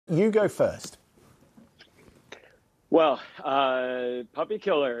You go first. Well, puppy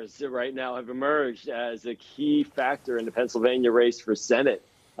killers right now have emerged as a key factor in the Pennsylvania race for Senate.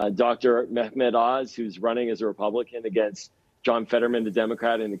 Dr. Mehmet Oz, who's running as a Republican against John Fetterman, the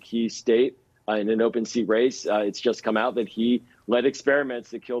Democrat, in a key state in an open seat race. It's just come out that he led experiments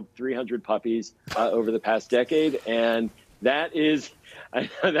that killed 300 puppies over the past decade, and that is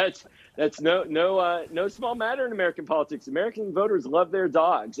that's no small matter in American politics. American voters love their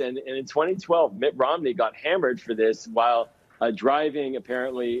dogs, and in 2012, Mitt Romney got hammered for this while driving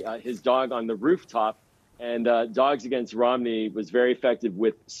apparently his dog on the rooftop. And Dogs Against Romney was very effective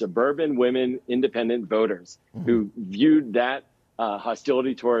with suburban women, independent voters who viewed that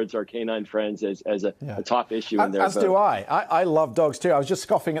hostility towards our canine friends as a top issue in their vote. As do I. I love dogs too. I was just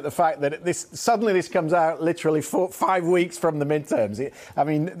scoffing at the fact that suddenly this comes out literally 5 weeks from the midterms.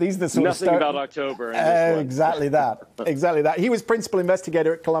 These are the sort Nothing of about October. Exactly that. Exactly that. He was principal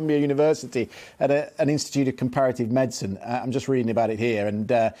investigator at Columbia University at an Institute of Comparative Medicine. I'm just reading about it here,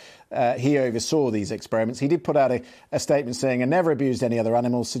 and he oversaw these experiments. He did put out a statement saying, "I never abused any other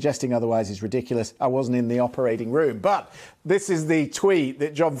animals. Suggesting otherwise is ridiculous. I wasn't in the operating room." But this is the tweet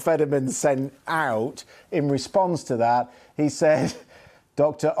that John Fetterman sent out in response to that. He said,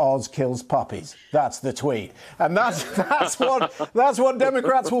 "Dr. Oz kills puppies." That's the tweet, and that's what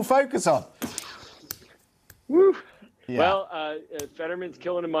Democrats will focus on. Woo. Yeah. Well, Fetterman's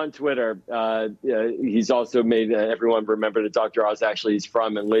killing him on Twitter. He's also made everyone remember that Dr. Oz actually is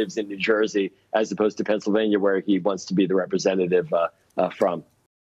from and lives in New Jersey, as opposed to Pennsylvania, where he wants to be the representative from.